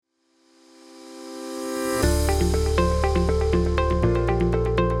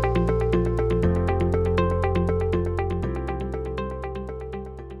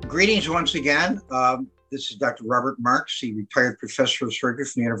Greetings once again. This is Dr. Robert Marks, the retired professor of surgery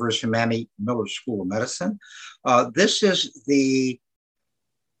from the University of Miami Miller School of Medicine. This is the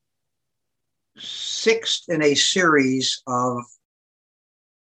sixth in a series of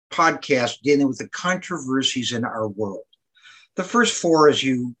podcasts dealing with the controversies in our world. The first four, as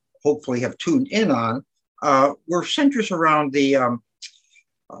you hopefully have tuned in on, were centers around the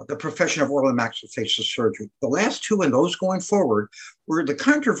profession of oral and maxillofacial surgery. The last two and those going forward were the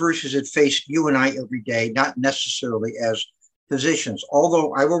controversies that face you and I every day, not necessarily as physicians,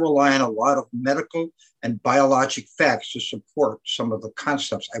 although I will rely on a lot of medical and biologic facts to support some of the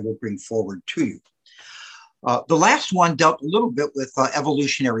concepts I will bring forward to you. The last one dealt a little bit with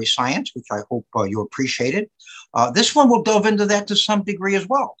evolutionary science, which I hope you appreciated. This one will delve into that to some degree as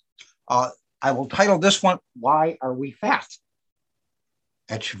well. I will title this one, Why Are We Fat?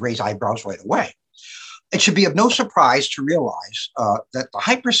 That should raise eyebrows right away. It should be of no surprise to realize that the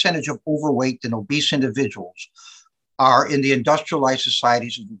high percentage of overweight and obese individuals are in the industrialized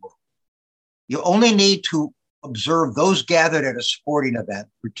societies of the world. You only need to observe those gathered at a sporting event,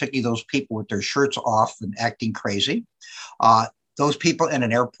 particularly those people with their shirts off and acting crazy, those people in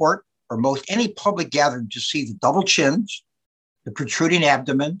an airport, or most any public gathering to see the double chins, the protruding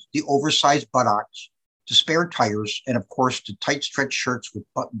abdomen, the oversized buttocks, the spare tires, and of course, the tight stretch shirts with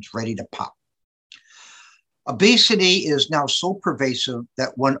buttons ready to pop. Obesity is now so pervasive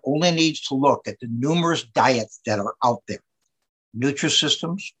that one only needs to look at the numerous diets that are out there.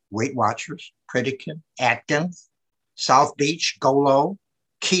 Nutrisystems, Weight Watchers, Pritikin, Atkins, South Beach, Go-Low,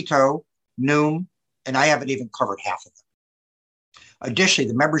 Keto, Noom, and I haven't even covered half of them. Additionally,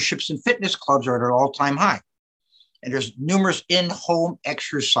 the memberships in fitness clubs are at an all-time high. And there's numerous in-home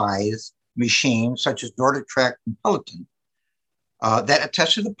exercise machines such as NordicTrack and Peloton that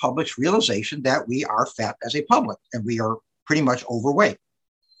attest to the public's realization that we are fat as a public and we are pretty much overweight.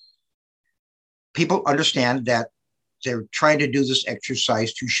 People understand that they're trying to do this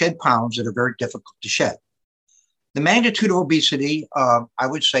exercise to shed pounds that are very difficult to shed. The magnitude of obesity, I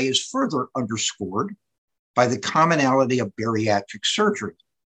would say, is further underscored by the commonality of bariatric surgery.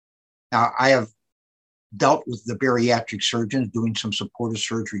 Now, I have dealt with the bariatric surgeons, doing some supportive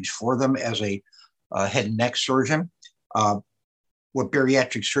surgeries for them as a head and neck surgeon. What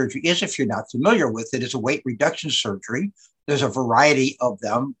bariatric surgery is, if you're not familiar with it, is a weight reduction surgery. There's a variety of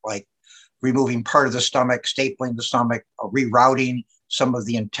them, like removing part of the stomach, stapling the stomach, rerouting some of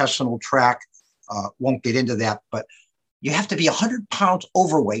the intestinal tract. Won't get into that, but you have to be 100 pounds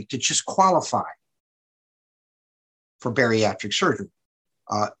overweight to just qualify for bariatric surgery.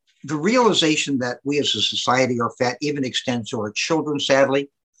 The realization that we as a society are fat even extends to our children, sadly.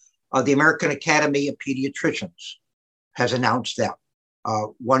 The American Academy of Pediatricians has announced that.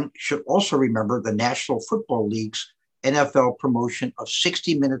 One should also remember the National Football League's NFL promotion of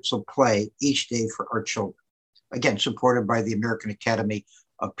 60 minutes of play each day for our children. Again, supported by the American Academy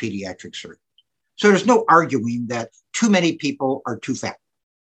of Pediatric Surgeons. So there's no arguing that too many people are too fat.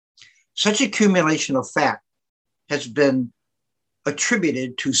 Such accumulation of fat has been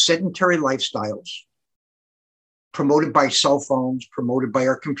attributed to sedentary lifestyles, promoted by cell phones, promoted by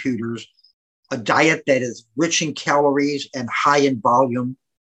our computers, a diet that is rich in calories and high in volume.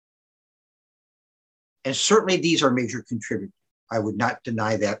 And certainly these are major contributors. I would not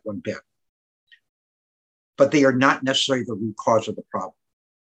deny that one bit. But they are not necessarily the root cause of the problem.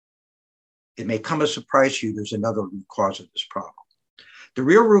 It may come as a surprise to you, there's another root cause of this problem. The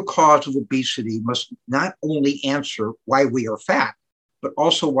real root cause of obesity must not only answer why we are fat, but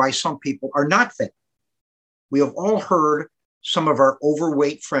also why some people are not fat. We have all heard some of our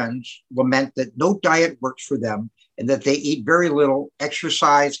overweight friends lament that no diet works for them and that they eat very little,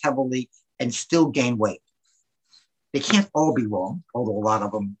 exercise heavily, and still gain weight. They can't all be wrong, although a lot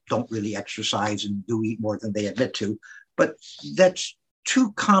of them don't really exercise and do eat more than they admit to. But that's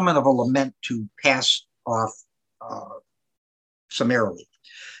too common of a lament to pass off summarily.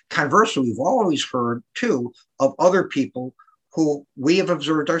 Conversely, we've always heard, too, of other people who we have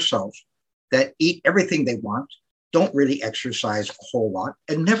observed ourselves that eat everything they want, don't really exercise a whole lot,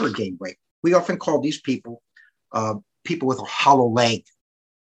 and never gain weight. We often call these people people with a hollow leg.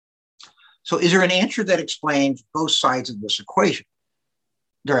 So is there an answer that explains both sides of this equation?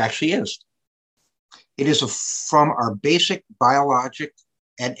 There actually is. It is from our basic biologic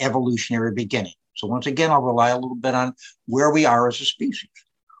and evolutionary beginning. So once again, I'll rely a little bit on where we are as a species.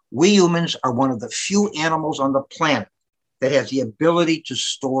 We humans are one of the few animals on the planet that has the ability to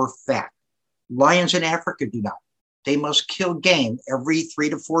store fat. Lions in Africa do not. They must kill game every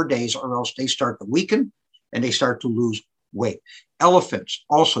 3 to 4 days or else they start to weaken and they start to lose weight. Elephants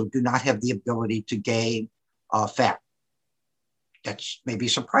also do not have the ability to gain fat. That's maybe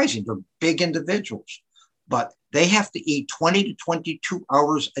surprising. They're big individuals, but they have to eat 20 to 22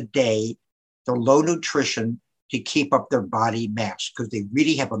 hours a day. They're low nutrition to keep up their body mass because they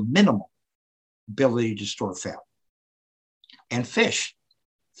really have a minimal ability to store fat. And fish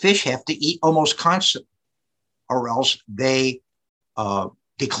have to eat almost constantly, or else they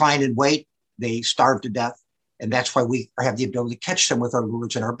decline in weight, they starve to death, and that's why we have the ability to catch them with our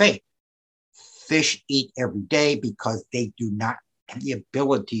lures and our bait. Fish eat every day because they do not have the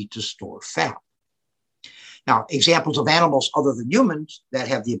ability to store fat. Now, examples of animals other than humans that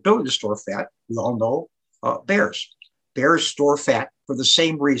have the ability to store fat, we all know bears. Bears store fat for the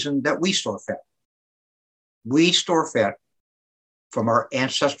same reason that we store fat. We store fat from our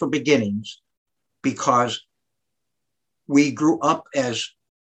ancestral beginnings because we grew up as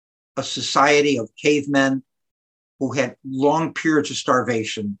a society of cavemen who had long periods of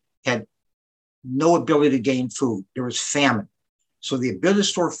starvation, had no ability to gain food. There was famine. So the ability to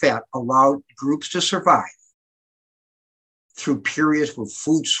store fat allowed groups to survive through periods where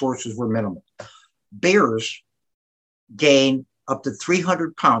food sources were minimal. Bears gain up to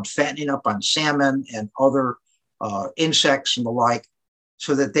 300 pounds fattening up on salmon and other insects and the like,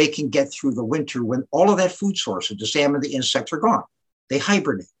 so that they can get through the winter when all of that food sources, the salmon, the insects, are gone. They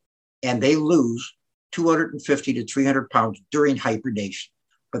hibernate and they lose 250 to 300 pounds during hibernation.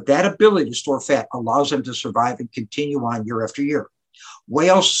 But that ability to store fat allows them to survive and continue on year after year.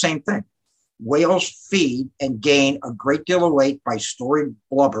 Whales, same thing. Whales feed and gain a great deal of weight by storing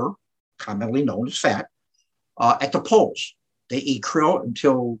blubber, commonly known as fat, at the poles. They eat krill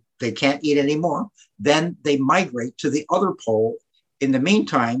until they can't eat anymore. Then they migrate to the other pole. In the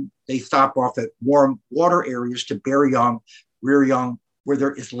meantime, they stop off at warm water areas to bear young, rear young, where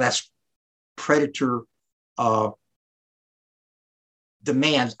there is less predator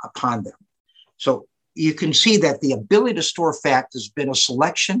demands upon them. So you can see that the ability to store fat has been a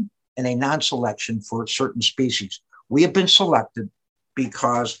selection and a non-selection for certain species. We have been selected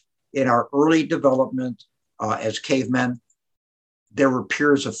because in our early development as cavemen, there were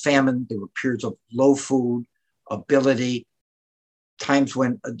periods of famine, there were periods of low food ability, times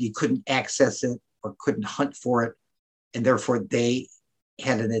when you couldn't access it or couldn't hunt for it, and therefore they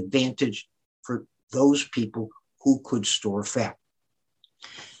had an advantage for those people who could store fat.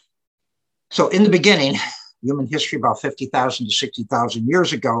 So in the beginning, human history about 50,000 to 60,000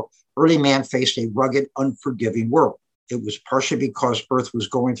 years ago, early man faced a rugged, unforgiving world. It was partially because Earth was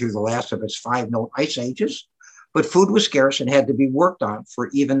going through the last of its 5 known ice ages, but food was scarce and had to be worked on for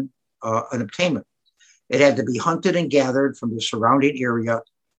even an obtainment. It had to be hunted and gathered from the surrounding area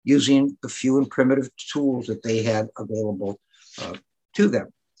using the few and primitive tools that they had available to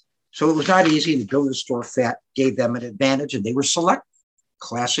them. So it was not easy. The ability to store fat gave them an advantage, and they were selected.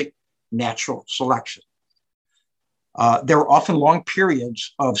 Classic natural selection. There were often long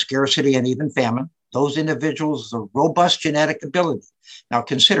periods of scarcity and even famine. Those individuals with a robust genetic ability. Now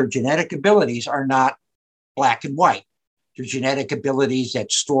consider, genetic abilities are not black and white. They're genetic abilities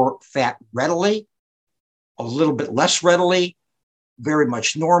that store fat readily, a little bit less readily, very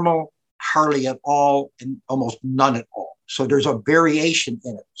much normal, hardly at all, and almost none at all. So there's a variation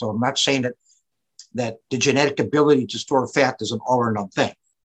in it. So I'm not saying that the genetic ability to store fat is an all or none thing.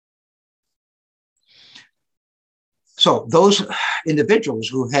 So those individuals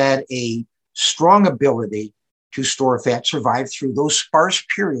who had a strong ability to store fat survived through those sparse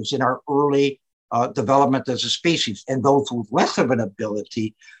periods in our early development as a species. And those with less of an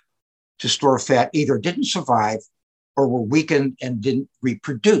ability to store fat either didn't survive or were weakened and didn't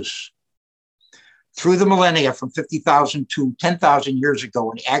reproduce. Through the millennia, from 50,000 to 10,000 years ago,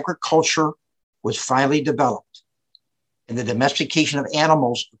 when agriculture was finally developed and the domestication of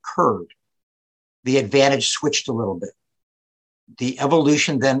animals occurred, the advantage switched a little bit. The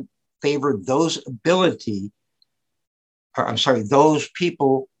evolution then favored those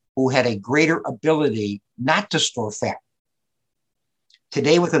people who had a greater ability not to store fat.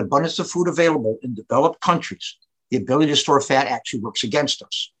 Today, with an abundance of food available in developed countries, the ability to store fat actually works against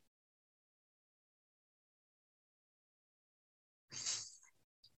us.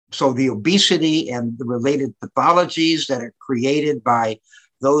 So the obesity and the related pathologies that are created by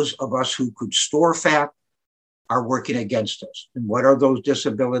those of us who could store fat are working against us. And what are those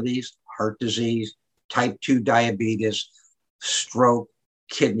disabilities? Heart disease, type 2 diabetes, stroke,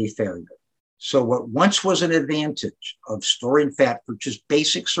 kidney failure. So what once was an advantage of storing fat for just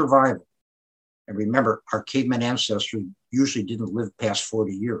basic survival, and remember, our caveman ancestors usually didn't live past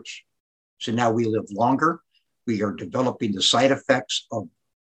 40 years. So now we live longer. We are developing the side effects of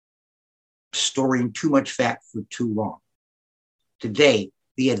storing too much fat for too long. Today,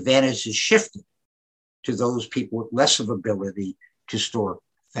 the advantage is shifted to those people with less of ability to store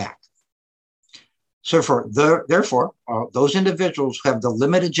fat. So therefore, those individuals who have the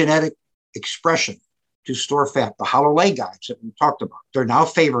limited genetic expression to store fat, the hollow leg guys that we talked about, they're now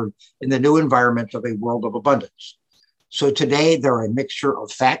favored in the new environment of a world of abundance. So today, they're a mixture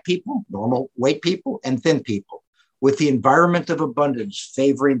of fat people, normal weight people, and thin people, with the environment of abundance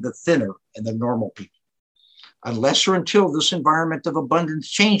favoring the thinner and the normal people. Unless or until this environment of abundance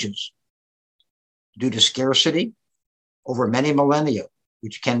changes due to scarcity over many millennia,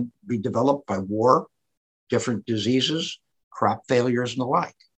 which can be developed by war, different diseases, crop failures, and the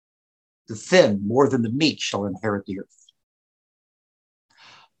like. The thin, more than the meek, shall inherit the earth.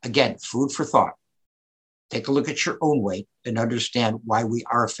 Again, food for thought. Take a look at your own weight and understand why we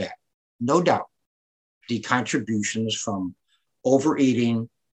are fat. No doubt, the contributions from overeating,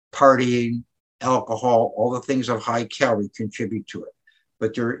 partying, alcohol, all the things of high calorie contribute to it.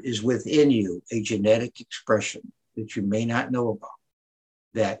 But there is within you a genetic expression that you may not know about,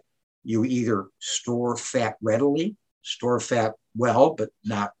 that you either store fat readily, store fat well, but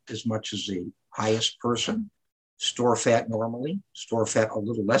not as much as the highest person, store fat normally, store fat a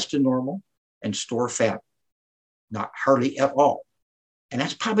little less than normal, and store fat not hardly at all. And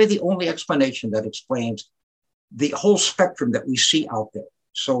that's probably the only explanation that explains the whole spectrum that we see out there.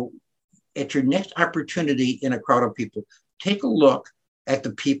 So at your next opportunity in a crowd of people, take a look at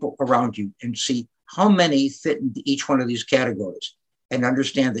the people around you and see how many fit into each one of these categories, and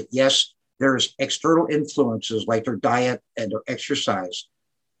understand that, yes, there's external influences like their diet and their exercise,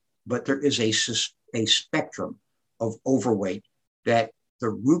 but there is a spectrum of overweight that the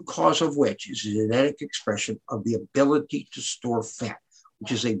root cause of which is a genetic expression of the ability to store fat,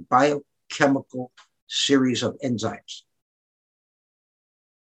 which is a biochemical series of enzymes.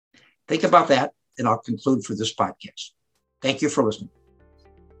 Think about that, and I'll conclude for this podcast. Thank you for listening.